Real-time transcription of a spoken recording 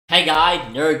Hey guys,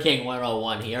 Nerd King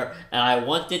 101 here, and I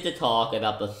wanted to talk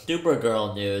about the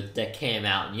Supergirl news that came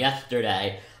out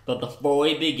yesterday. But before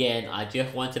we begin, I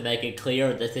just want to make it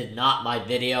clear this is not my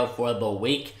video for the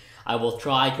week. I will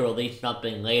try to release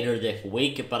something later this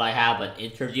week, but I have an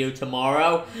interview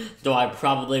tomorrow, so I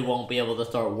probably won't be able to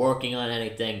start working on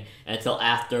anything until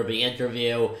after the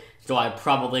interview. So I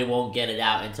probably won't get it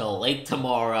out until late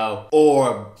tomorrow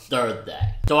or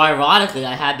Thursday. So ironically,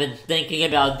 I have been thinking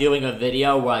about doing a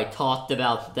video where I talked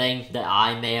about things that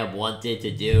I may have wanted to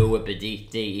do with the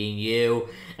DCEU,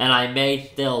 and I may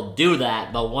still do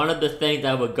that, but one of the things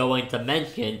I was going to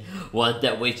mention was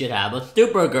that we should have a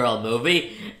Supergirl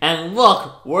movie, and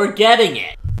look, we're getting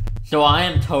it! So I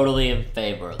am totally in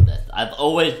favor of this. I've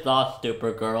always thought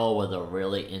Supergirl was a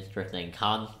really interesting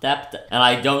concept, and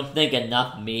I don't think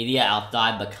enough media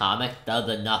outside the comics does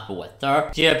enough with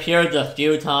her. She appears a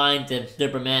few times in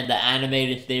Superman the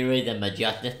Animated Series and the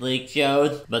Justice League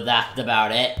shows, but that's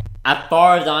about it. As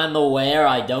far as I'm aware,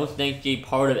 I don't think she's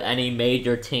part of any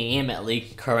major team, at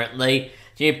least currently.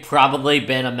 She's probably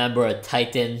been a member of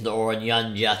Titans or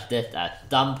Young Justice at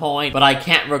some point, but I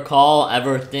can't recall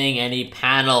ever seeing any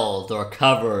panels or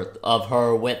covers of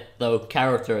her with those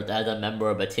characters as a member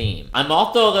of a team. I'm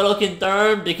also a little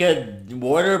concerned because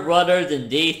Warner Brothers and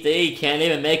DC can't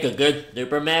even make a good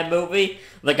Superman movie.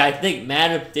 Like, I think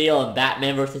Man of Steel and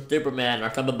Batman vs. Superman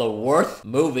are some of the worst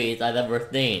movies I've ever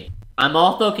seen. I'm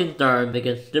also concerned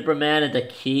because Superman is a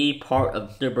key part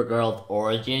of Supergirl's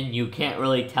origin. You can't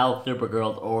really tell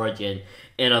Supergirl's origin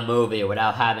in a movie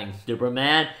without having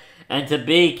Superman. And to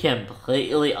be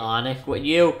completely honest with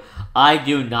you, I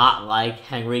do not like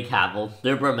Henry Cavill's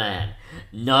Superman.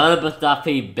 None of the stuff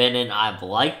he's been in I've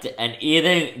liked, and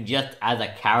even just as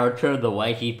a character, the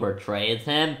way he portrays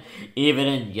him, even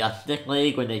in Justice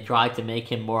League when they try to make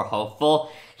him more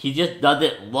hopeful, he just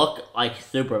doesn't look like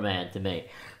Superman to me.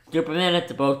 Superman is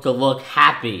supposed to look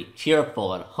happy,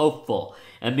 cheerful, and hopeful,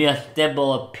 and be a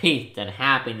symbol of peace and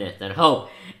happiness and hope,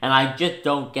 and I just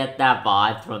don't get that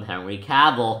vibe from Henry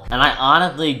Cavill, and I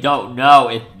honestly don't know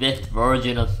if this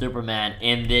version of Superman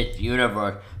in this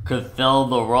universe could fill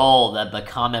the role that the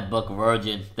comic book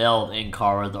version filled in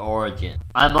Kara's origin.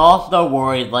 I'm also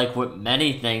worried, like with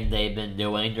many things they've been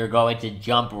doing, they're going to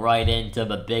jump right into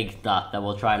the big stuff that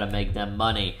will try to make them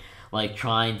money. Like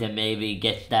trying to maybe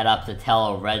get set up to tell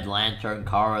a Red Lantern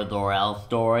Kara Zor-El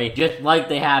story. Just like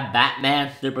they had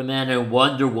Batman, Superman, and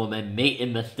Wonder Woman meet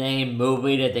in the same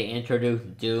movie that they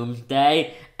introduced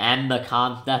Doomsday and the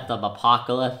concept of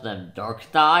Apocalypse and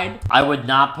Darkseid. I would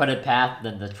not put it past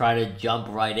them to try to jump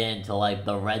right into like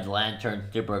the Red Lantern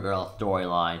Supergirl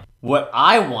storyline. What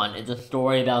I want is a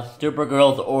story about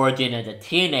Supergirl's origin as a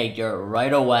teenager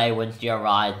right away when she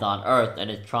arrives on Earth and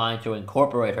is trying to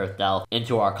incorporate herself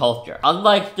into our culture.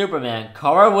 Unlike Superman,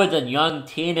 Kara was a young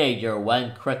teenager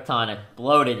when Krypton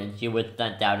exploded and she was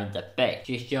sent out into space.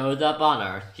 She shows up on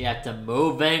Earth, she has to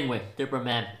move in with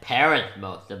Superman's parents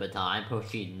most of the time, who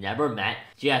she never met.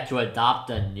 She has to adopt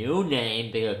a new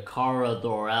name because Kara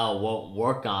Zor-El won't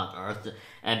work on Earth,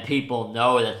 and people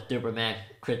know that Superman's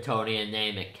Kryptonian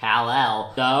name is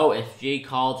Kal-El. So if she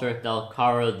calls herself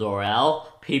Kara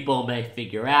Zor-El, people may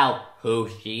figure out who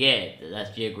she is,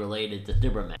 that she is related to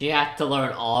Superman. She has to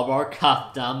learn all of our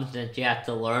customs, and she has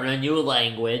to learn a new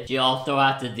language. She also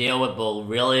has to deal with a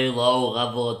really low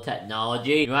level of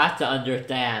technology. You have to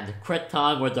understand,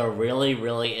 Krypton was a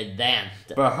really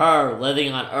advanced. For her,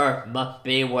 living on Earth must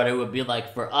be what it would be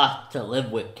like for us to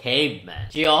live with cavemen.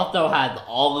 She also has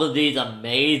all of these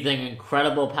amazing,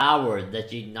 incredible powers that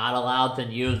she's not allowed to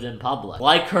use in public.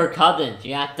 Like her cousin,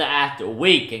 she has to act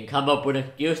weak and come up with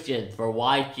excuses for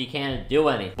why she can't do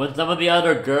anything. When some of the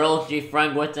other girls she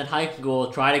friends with in high school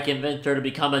try to convince her to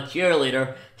become a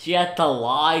cheerleader, she has to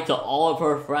lie to all of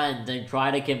her friends and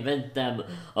try to convince them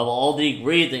of all the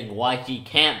reasons why she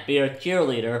can't be a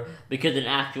cheerleader, because in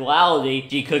actuality,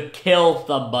 she could kill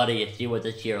somebody if she was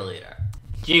a cheerleader.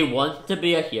 She wants to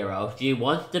be a hero, she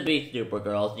wants to be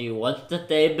Supergirl, she wants to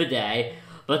save the day,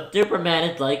 but Superman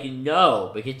is like,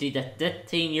 no, because she's a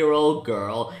 15-year-old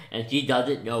girl and she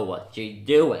doesn't know what she's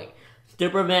doing.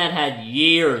 Superman had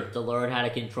years to learn how to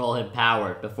control his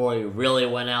powers before he really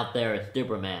went out there as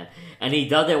Superman. And he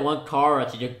doesn't want Kara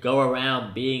to just go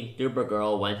around being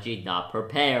Supergirl when she's not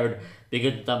prepared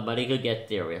because somebody could get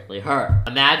seriously hurt.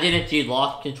 Imagine if she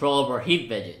lost control of her heat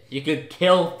vision. She could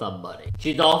kill somebody.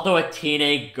 She's also a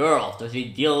teenage girl, so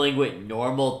she's dealing with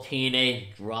normal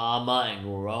teenage drama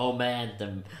and romance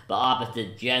and the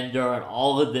opposite gender and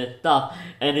all of this stuff.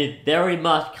 And it's very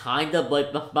much kind of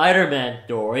like the Spider-Man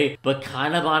story, but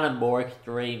kind of on a more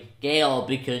extreme scale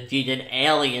because she's an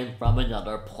alien from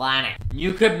another planet.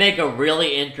 You could make a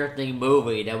really interesting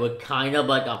movie that was kind of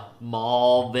like a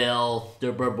Smallville,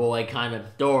 Superboy kind of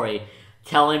story,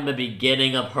 telling the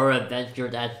beginning of her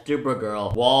adventures as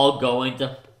Supergirl while going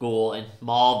to school in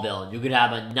Smallville. You could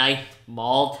have a nice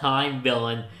small-time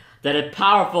villain that is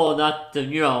powerful enough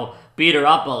to, beat her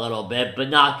up a little bit, but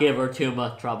not give her too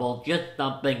much trouble. Just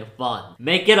something fun.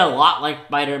 Make it a lot like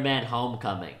Spider-Man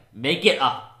Homecoming. Make it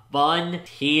a fun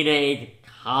teenage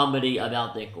comedy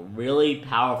about this really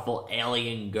powerful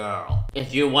alien girl.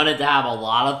 If you wanted to have a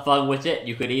lot of fun with it,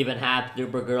 you could even have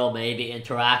Supergirl maybe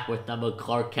interact with some of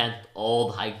Clark Kent's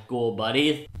old high school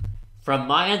buddies. From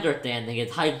my understanding,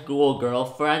 his high school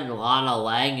girlfriend, Lana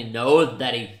Lang, knows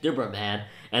that he's Superman,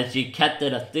 and she kept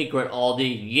it a secret all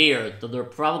these years, so they're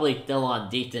probably still on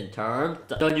decent terms.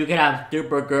 So you could have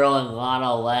Supergirl and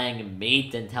Lana Lang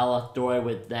meet and tell a story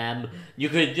with them. You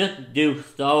could just do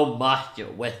so much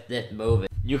with this movie.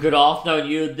 You could also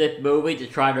use this movie to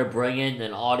try to bring in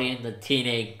an audience of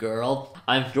teenage girls.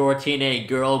 I'm sure teenage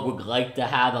girls would like to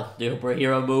have a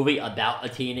superhero movie about a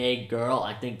teenage girl.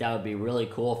 I think that would be really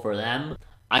cool for them.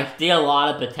 I see a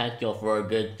lot of potential for a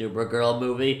good Supergirl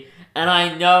movie. And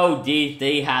I know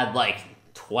DC had like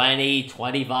 20,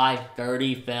 25,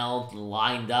 30 films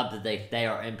lined up that they say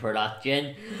are in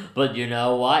production. But you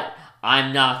know what?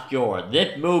 I'm not sure.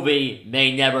 This movie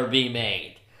may never be made.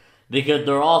 Because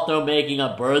they're also making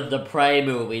a Birds of Prey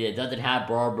movie that doesn't have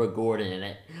Barbara Gordon in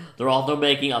it. They're also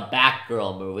making a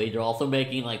Batgirl movie. They're also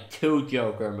making like 2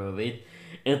 Joker movies.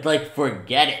 It's like,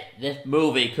 forget it. This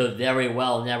movie could very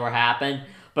well never happen.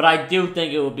 But I do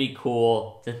think it would be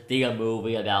cool to see a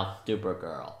movie about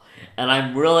Supergirl. And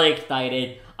I'm really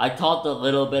excited. I talked a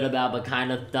little bit about the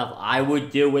kind of stuff I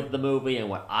would do with the movie and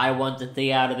what I want to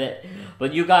see out of it.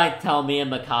 But you guys tell me in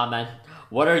the comments,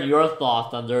 what are your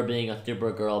thoughts on there being a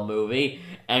Supergirl movie?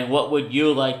 And what would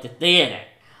you like to see in it?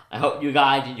 I hope you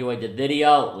guys enjoyed the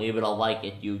video. Leave it a like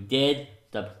if you did.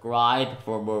 Subscribe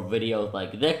for more videos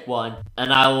like this one.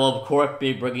 And I will of course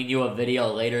be bringing you a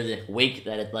video later this week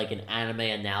that is like an anime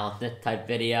analysis type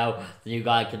video. So you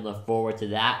guys can look forward to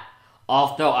that.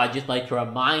 Also, I'd just like to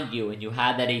remind you, if you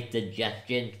have any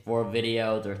suggestions for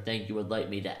videos or things you would like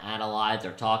me to analyze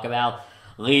or talk about,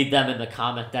 leave them in the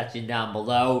comment section down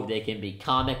below. They can be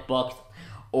comic books,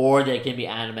 or they can be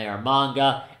anime or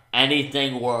manga.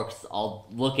 Anything works. I'll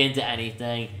look into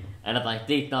anything, and if I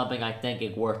see something I think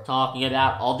is worth talking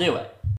about, I'll do it.